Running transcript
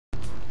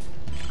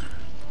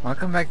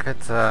Welcome back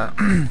with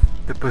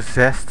the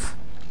Possessed,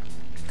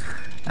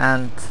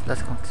 and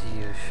let's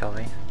continue, shall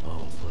we?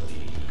 Oh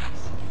please,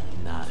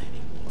 not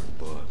any more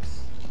books.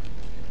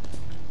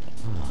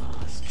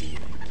 Ah,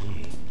 Stephen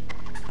King.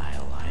 I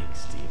like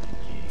Stephen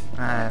King.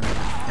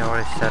 You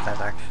already said that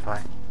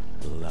actually.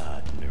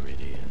 Blood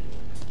Meridian.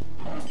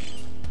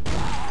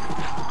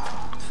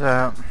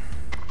 So,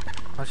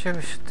 what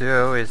we should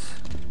do is,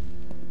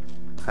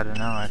 I don't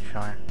know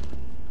actually.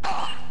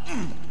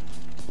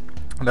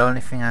 The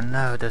only thing I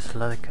know, there's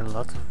like a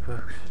lot of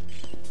books.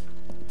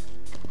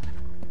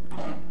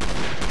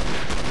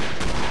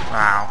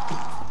 Wow.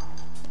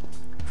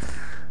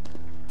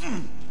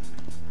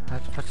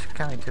 What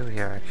can we do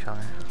here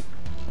actually?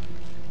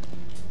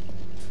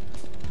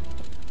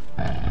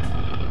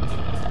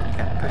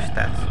 Okay, push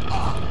that.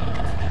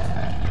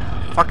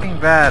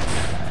 Fucking bad.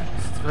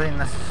 Is it really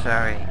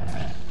necessary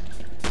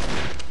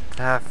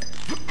to have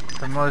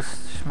the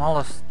most small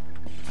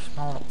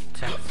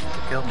object to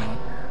kill me?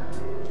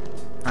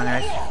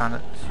 Anyways, you found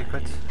a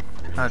secret.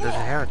 Oh, there's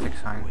a heretic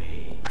sign.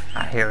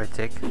 A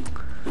heretic.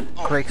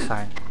 Quake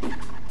sign.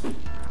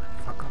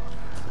 Fuck off.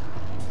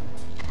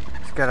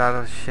 Let's get out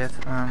of this shit.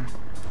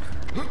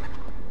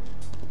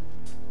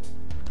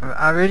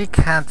 I really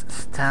can't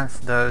stand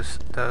those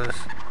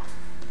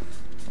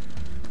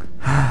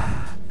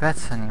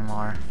bets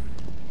anymore.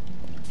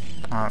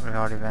 Oh, we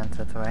already went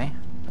that way.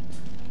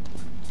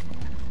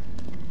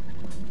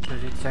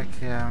 Did you check?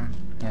 Yeah,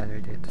 we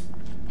did.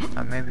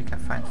 Maybe we can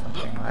find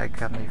something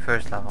like on the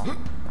first level.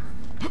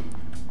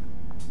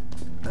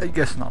 I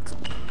guess not.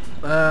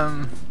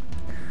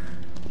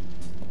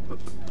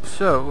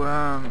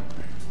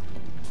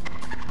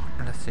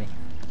 Let's see.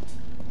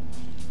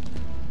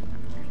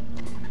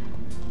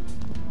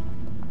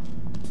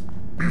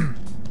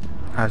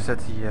 I was at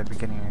the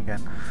beginning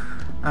again.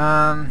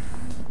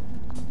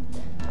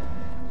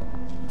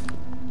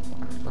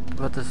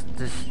 What does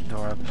this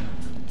door open?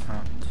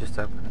 Oh, it just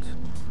opens.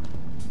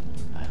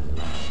 I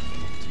love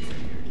the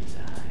interior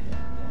design.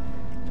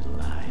 The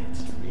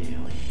lights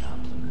really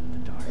complement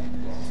the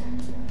darkness,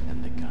 and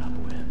the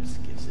cobwebs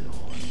gives it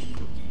all a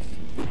spooky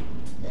feeling.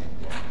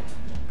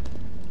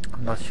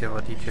 I'm not sure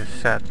what he just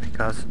said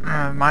because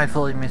my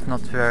volume is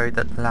not very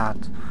that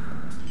loud,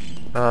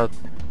 but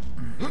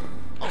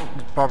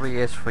it probably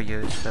is for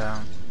you.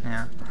 So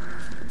yeah.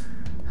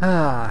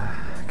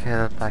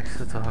 Caleb likes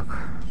to talk.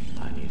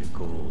 I need a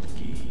gold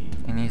key.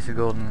 He needs a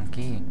golden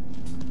key.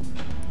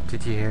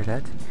 Did you hear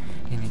that?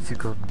 He needs a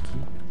golden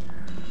key.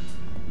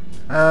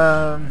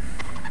 I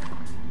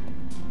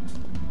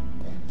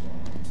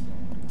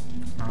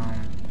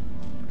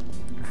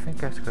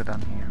think I have to go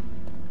down here,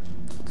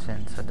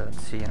 since I don't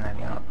see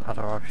any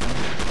other option.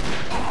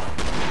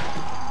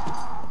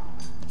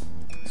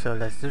 So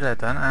let's do that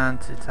then, and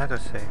it's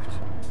auto-saved.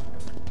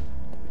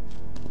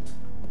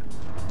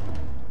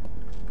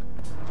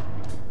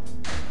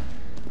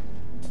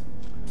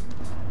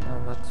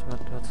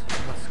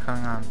 What's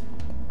going on?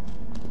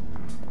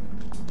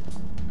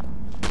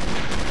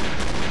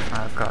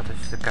 Oh god, this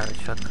is the guy with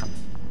shotgun.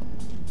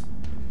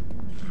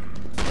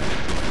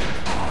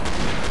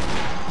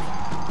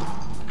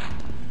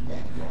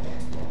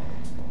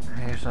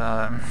 Here's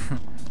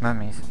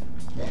mummies.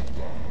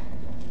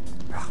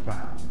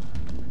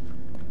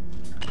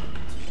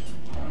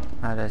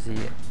 Ah, there's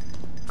the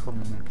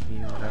golden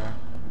key over there.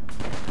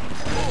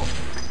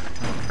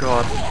 Oh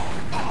god.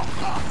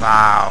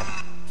 Wow.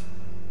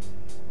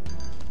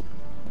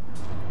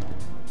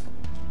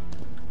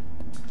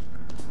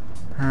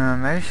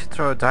 Maybe I should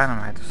throw a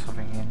dynamite or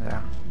something in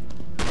there.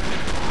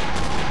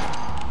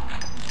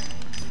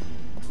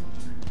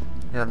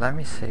 Yeah, let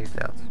me save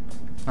that.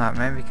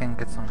 Maybe we can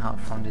get some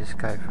help from this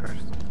guy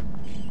first.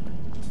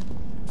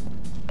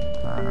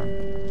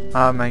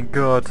 Oh my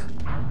god.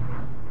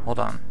 Hold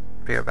on,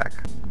 be right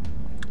back.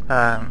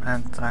 And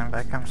I'm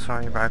back, I'm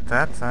sorry about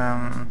that.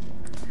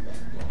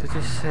 Did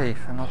you save?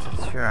 I'm not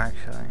that sure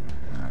actually.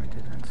 No, we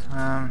didn't.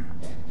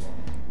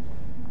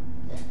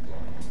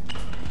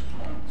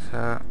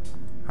 So,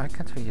 why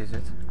can't we use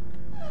it?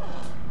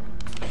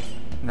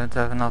 Don't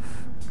have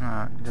enough.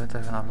 No, you don't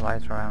have enough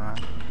light around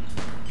now.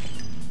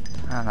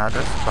 Oh no,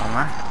 that's a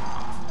bummer.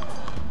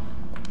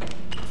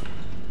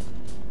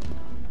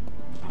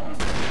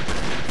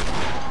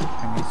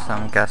 We need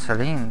some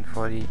gasoline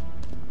for the...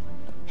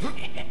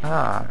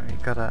 Ah, we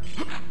got a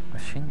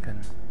machine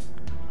gun.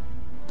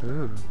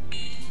 Ooh.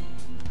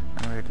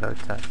 And reload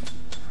that.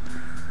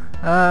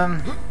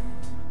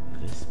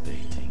 This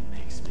painting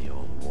makes me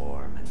all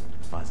warm and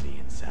fuzzy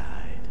inside.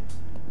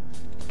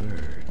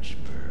 Birch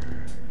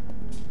bird.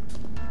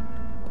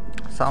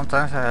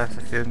 Sometimes I have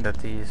the feeling that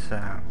these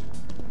oh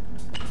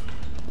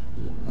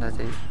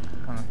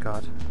my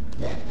god.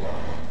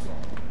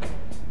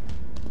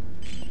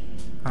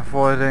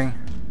 Avoiding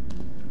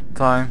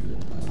time.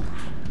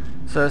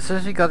 So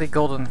since we got the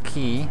golden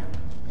key,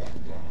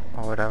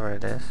 or whatever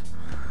it is,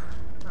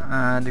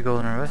 the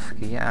golden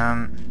whiskey,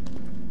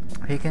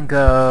 he can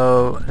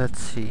go,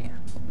 let's see,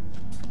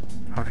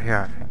 over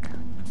here I think.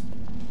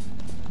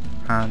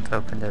 and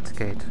open that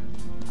gate.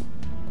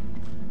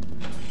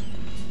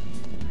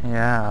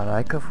 Yeah, I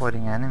like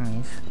avoiding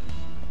enemies.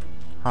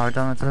 Are we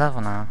done with the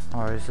level now?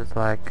 Or is it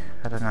like,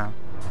 I don't know.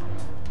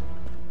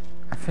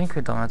 I think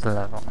we're done with the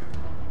level.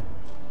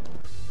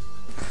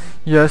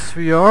 Yes,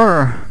 we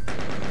are!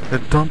 The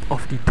dump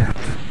of the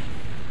depth.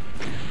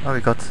 Oh,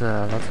 we got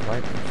lots of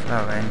items.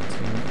 Oh, and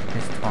we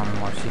missed one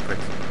more secret.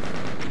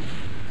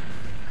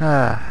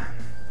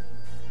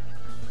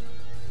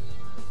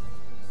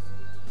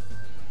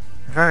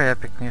 Very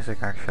epic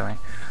music actually.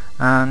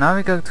 Now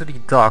we go to the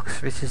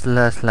docks, which is the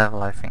last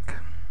level I think.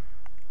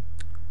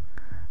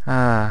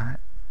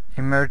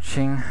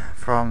 Emerging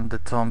from the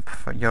dump,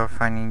 you're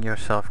finding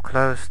yourself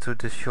close to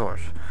the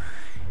shores.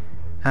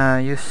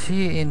 You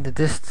see in the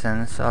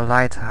distance a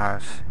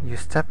lighthouse. You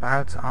step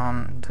out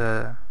on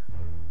the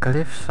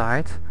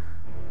cliffside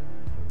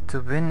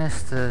to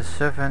witness the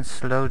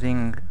servants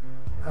loading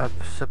up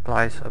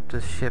supplies of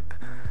the ship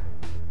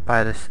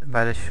by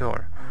the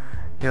shore.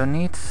 You'll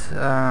need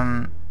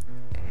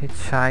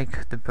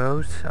hitchhike the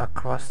boat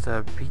across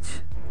the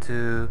beach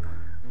to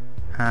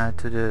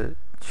the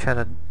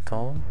shattered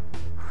dome.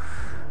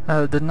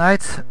 The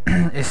night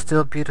is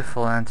still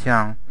beautiful and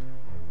young.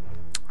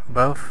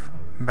 Both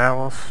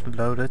barrels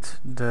loaded,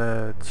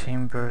 the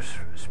chambers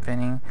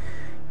spinning.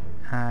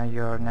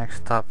 Your next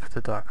stop,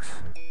 the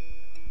docks.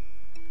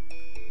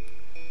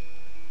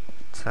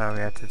 So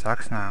we're at the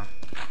docks now.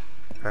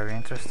 Very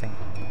interesting.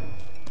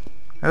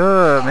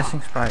 Oh,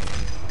 missing sprite.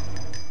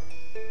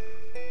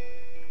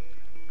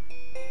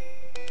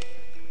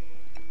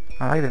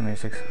 I like the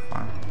music so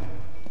far.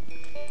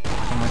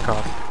 Oh my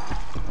god.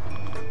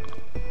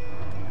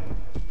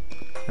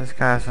 This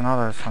guy has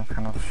some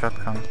kind of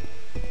shotgun.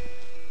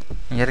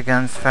 And yet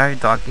again it's very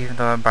dark, even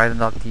though I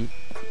brightened up the...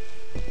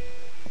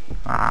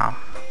 Wow.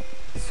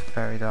 It's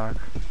very dark.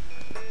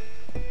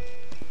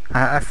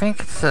 I think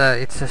it's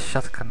a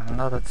shotgun, I'm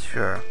not that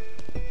sure.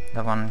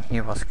 The one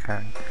he was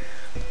carrying.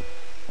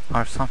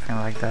 Or something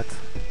like that.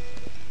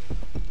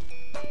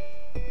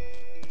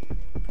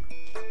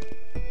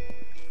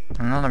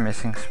 Another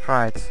missing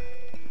sprite.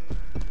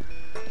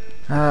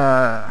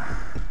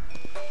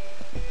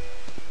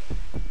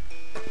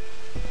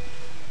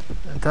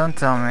 Don't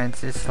tell me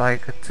it's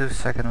like a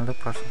 2-second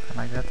loop or something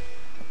like that.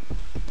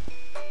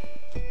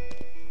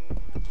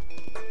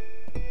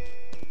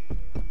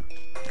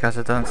 Because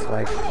I don't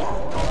like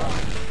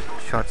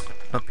short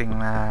looping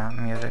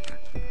music.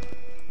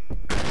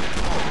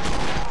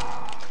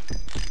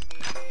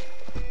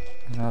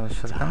 Another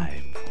shotgun.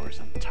 Time for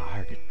some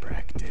target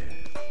practice.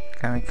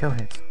 Can we kill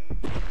it?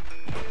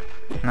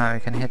 No, we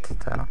can hit it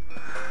though.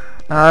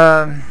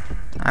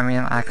 I mean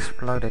I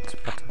exploded,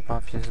 but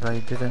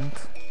obviously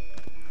didn't.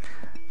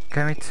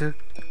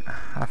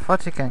 I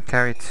thought you can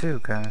carry 2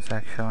 guns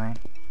actually,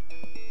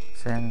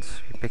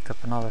 since we picked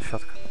up another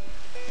shotgun.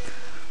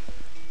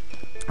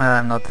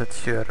 I'm not that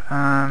sure.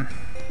 I'm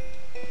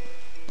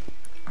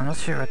not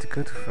sure where to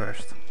go to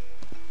first.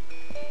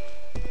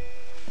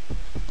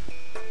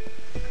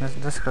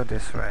 Let's go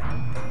this way.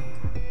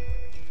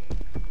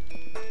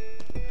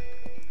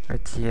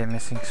 With the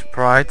missing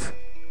sprite.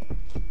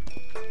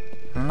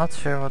 I'm not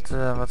sure what's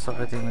up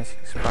with the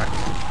missing sprite.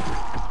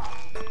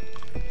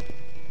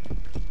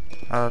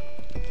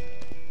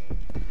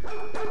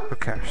 Who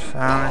cares?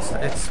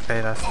 It's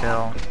beta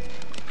still.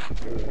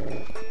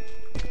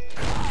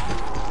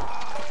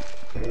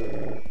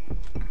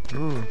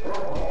 Ooh.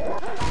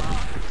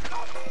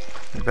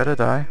 You better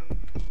die.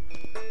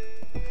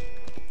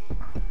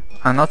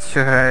 I'm not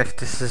sure if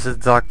this is a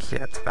dock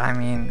yet. I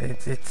mean,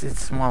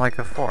 it's more like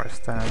a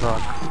forest than a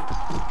dock.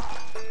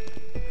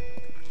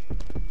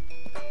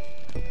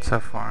 So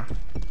far.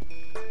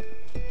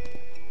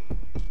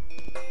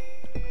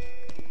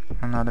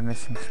 Another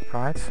missing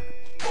sprite.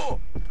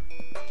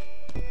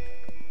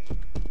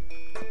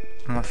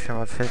 I'm not sure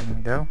what's hitting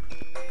me though.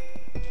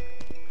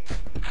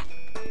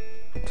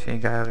 See a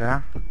guy over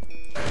there.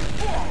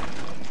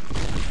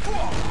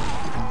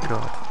 Oh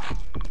god.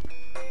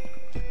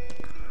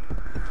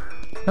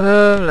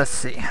 Let's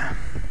see.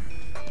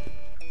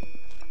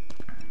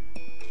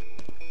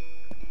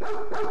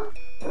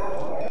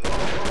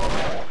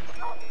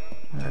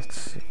 Let's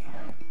see.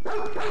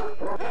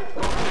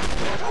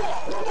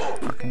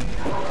 Okay.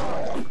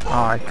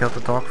 Oh, I killed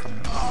the dog from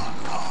him.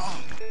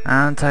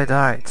 And I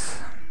died.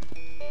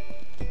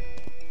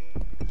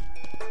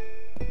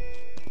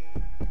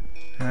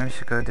 Maybe we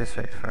should go this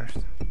way first.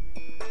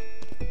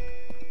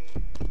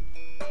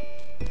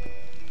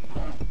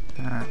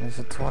 There's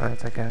a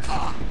toilet, I guess.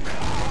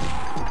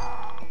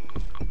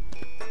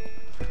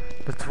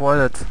 The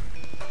toilet.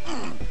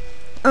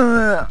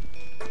 Oh,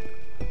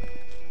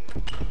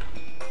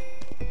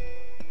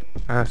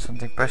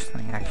 something pushed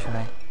me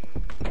actually.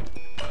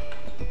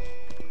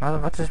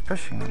 What is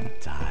pushing me?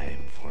 Time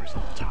for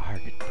some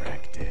target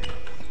practice.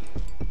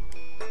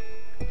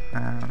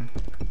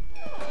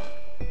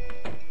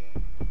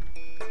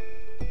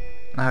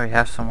 Now we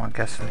have some more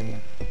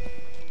gasoline.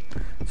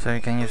 So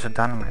you can use a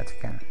dynamite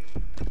again.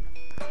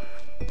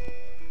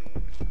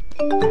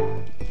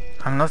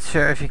 I'm not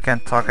sure if you can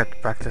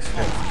target practice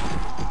with.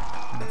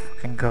 Oh my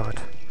fucking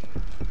god.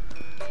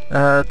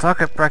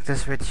 Target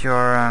practice with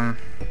your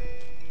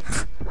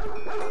what's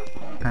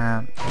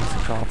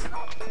it called?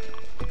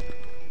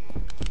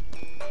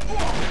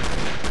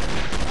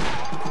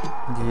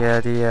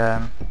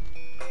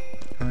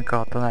 Oh my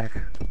god, the leg.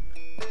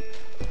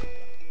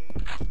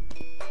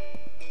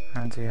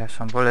 And we have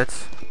some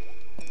bullets.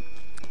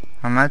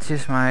 I might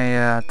use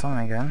my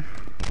Tommy gun.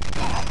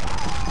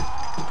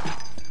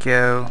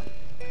 Go.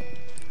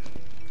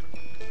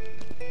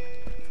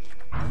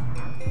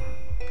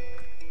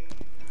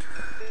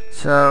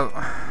 So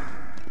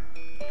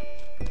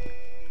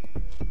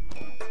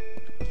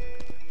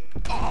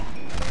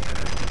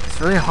it's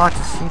really hard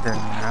to see them,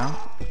 you know.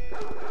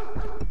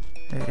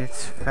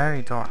 It's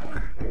very dark.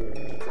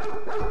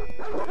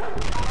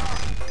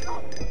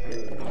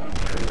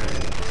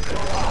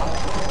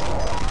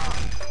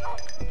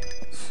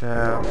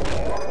 So,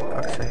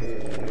 fuck's sake.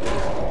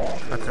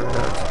 Got to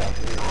reload.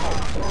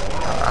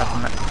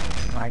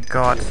 Oh my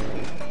god.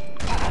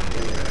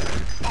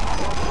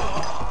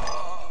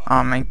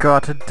 Oh my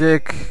god, a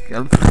dick.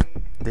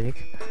 Dick?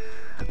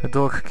 The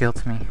dog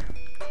killed me.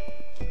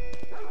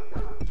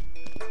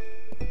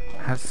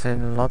 I have to say, a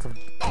lot of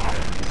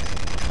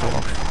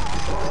dogs.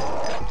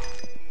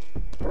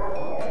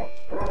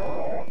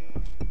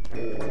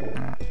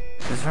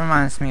 This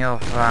reminds me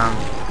of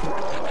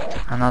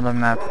another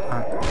map.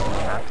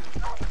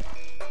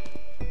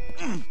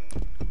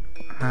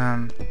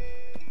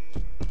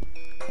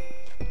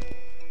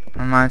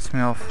 Reminds me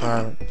of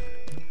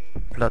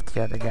Blood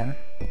yet again.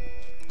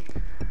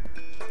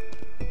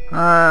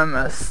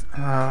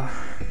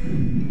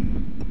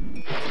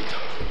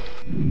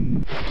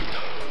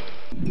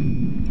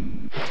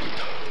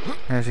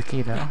 There's a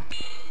key though.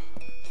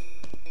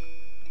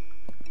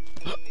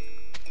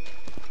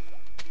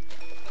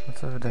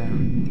 What's over there?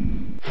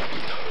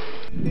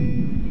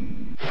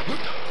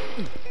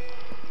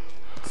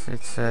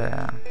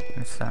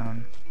 It's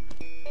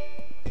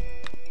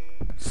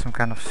some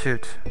kind of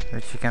suit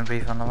which you can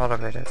breathe underwater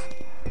with it.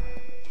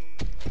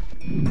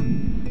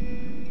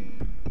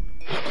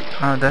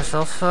 Oh, there's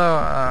also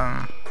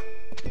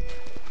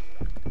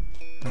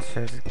it's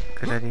a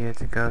good idea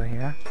to go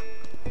here.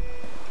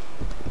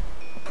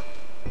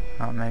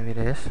 Oh, maybe it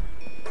is.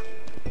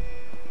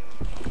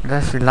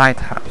 There's the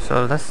lighthouse,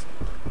 so let's...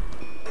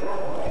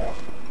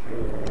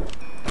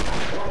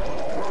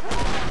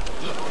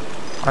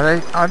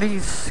 Are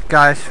these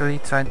guys really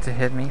trying to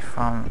hit me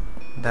from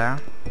there?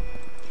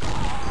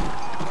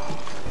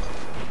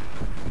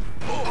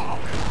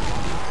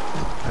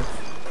 Oops.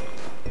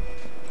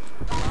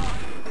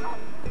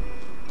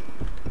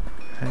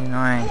 Really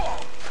annoying.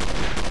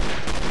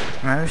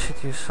 Maybe we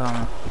should use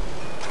some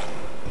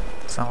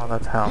of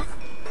that health.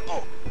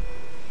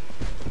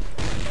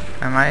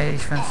 Am I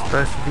even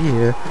supposed to be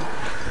here?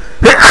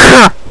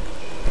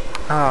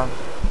 Oh.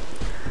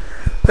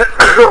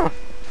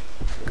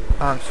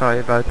 Oh, I'm sorry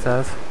about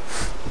that.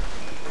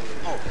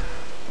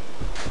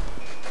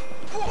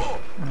 Oh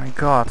my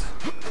god.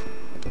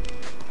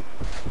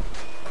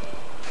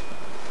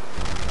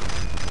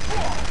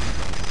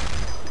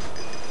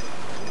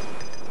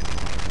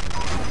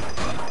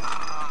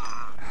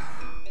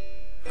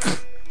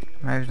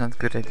 Maybe it's not a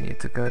good idea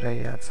to go there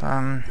yet.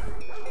 Oh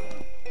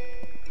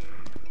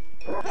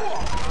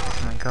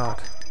my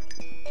god.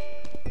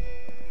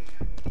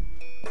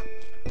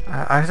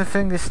 I have the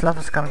feeling this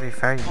level is gonna be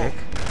very big.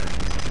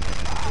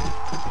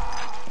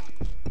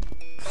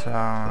 So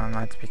I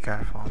might be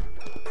careful.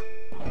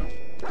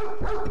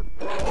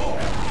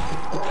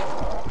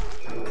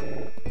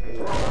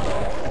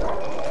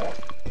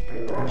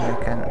 Maybe I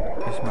can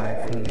use my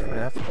thingy for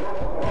that.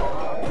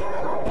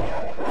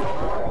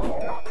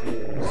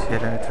 Let's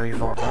hit it with a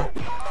revolver.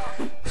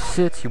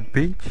 Shit, you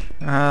bitch.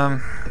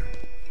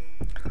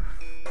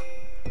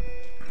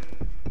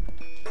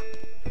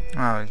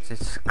 Oh,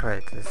 it's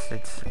great. It's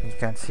you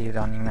can see it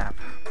on the map.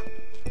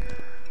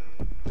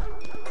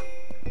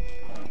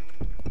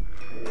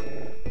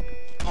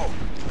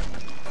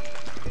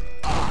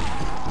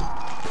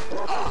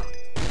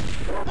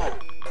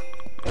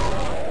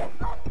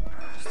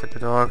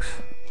 Stupid dogs,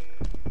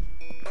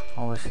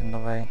 always in the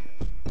way.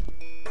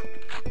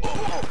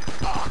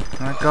 Oh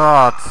my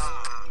god!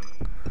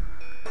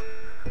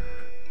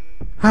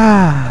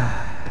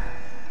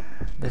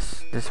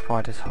 This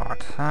part is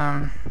hard.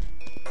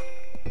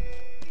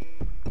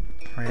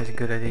 It's a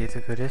good idea to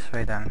go this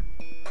way then.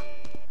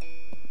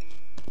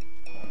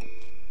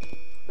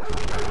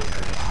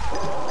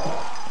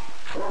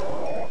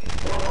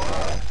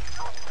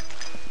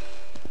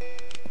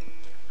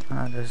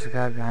 Oh, there's a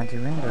guy behind the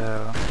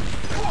window.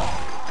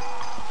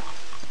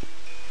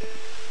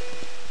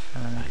 So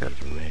I need a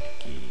red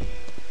key.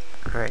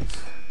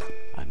 Great.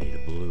 I need a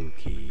blue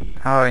key.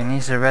 Oh, he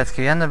needs a red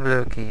key and a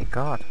blue key.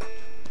 God.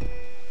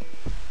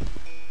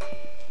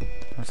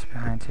 What's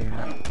behind here?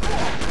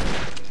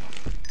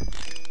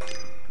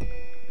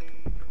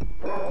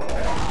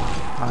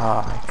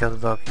 Oh, I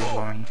killed the dog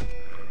for me.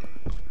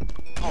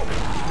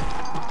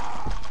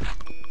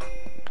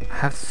 I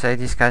have to say,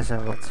 these guys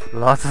have lots of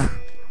blood.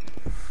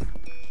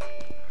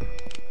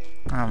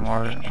 Oh,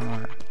 more.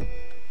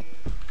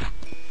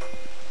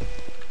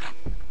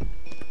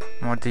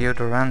 more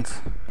deodorant,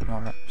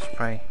 more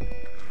spray.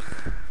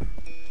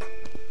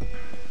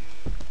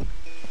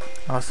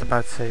 I was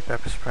about to say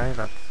pepper spray,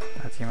 but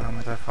at the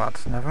moment I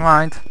thought, never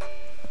mind.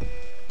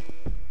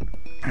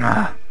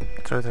 Ah,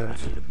 throat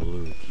hurts. I need a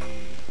blue key.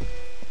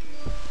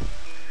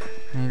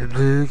 I need a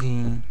blue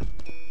key.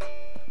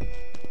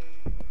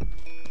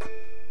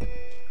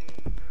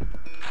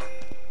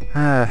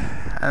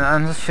 And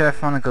I'm not sure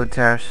if I want to go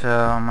there, so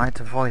I might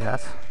avoid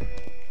that.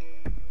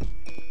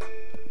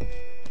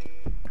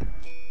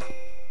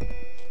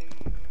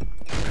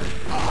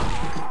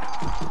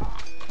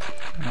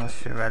 I'm not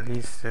sure where it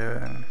leads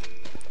to,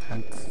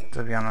 and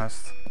to be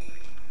honest,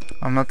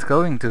 I'm not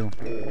going to.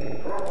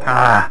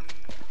 Ah,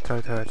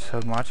 throat hurts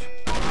so much.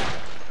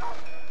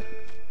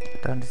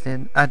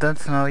 I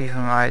don't know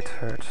even why it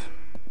hurts.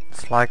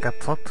 It's like I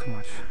talk too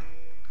much.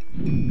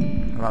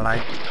 Well,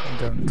 I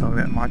don't talk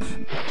that much.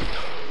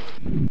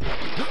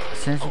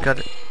 Since you got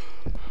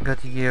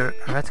your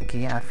red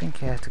key, I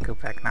think you have to go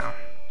back now.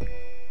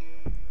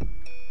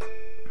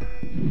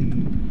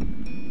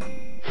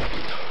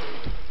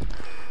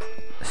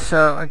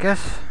 So I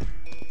guess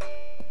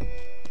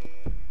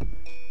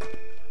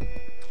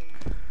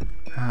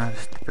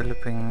this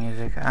developing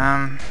music. No,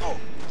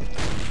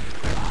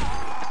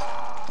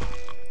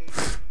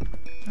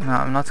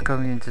 I'm not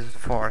going into the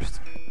forest.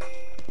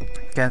 You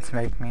can't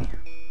make me.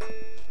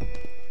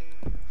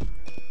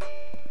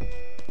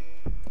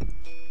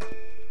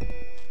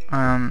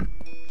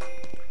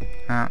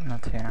 No,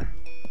 not here.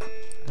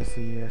 Let's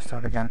see,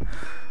 start again.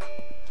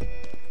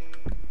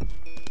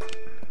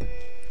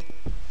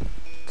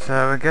 So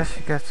I guess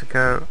you get to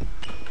go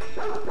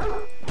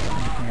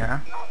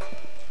here.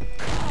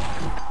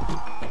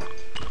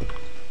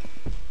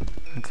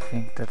 I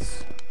think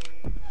that's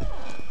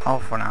all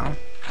for now.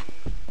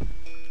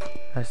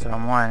 Unless there are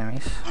more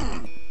enemies.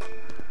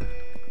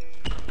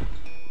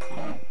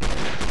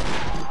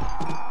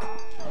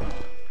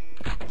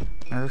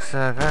 It looks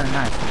very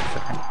nice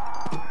actually.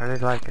 I really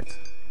like it.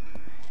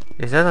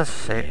 Is that a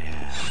safe?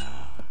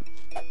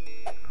 Yeah.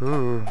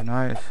 Ooh,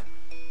 nice.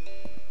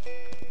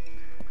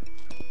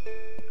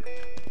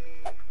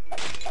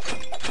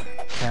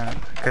 Can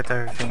cut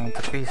everything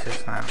into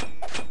pieces now.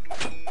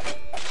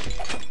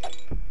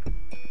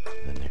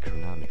 The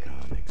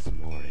Necronomicon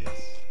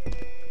Exmoris,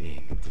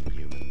 inked in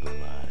human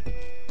blood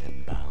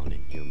and bound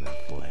in human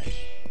flesh.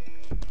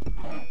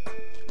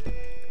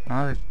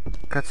 Well, it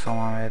cut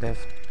someone with it.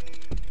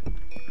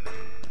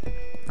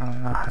 I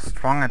don't know how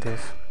strong it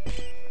is.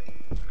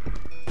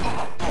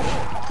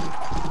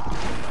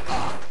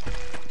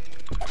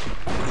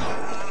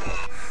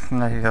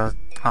 No, he goes.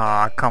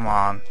 Ah, come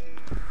on.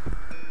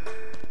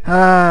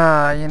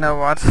 You know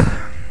what?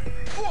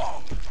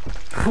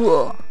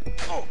 Where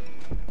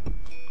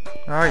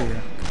are you?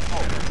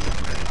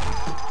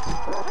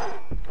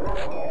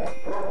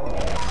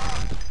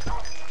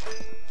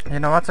 You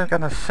know what? I'm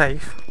gonna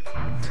save.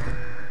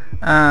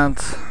 And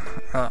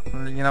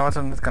you know what?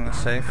 I'm not gonna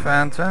save.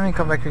 And when we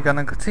come back, we're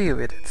gonna continue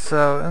with it.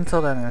 So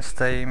until then,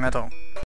 stay metal.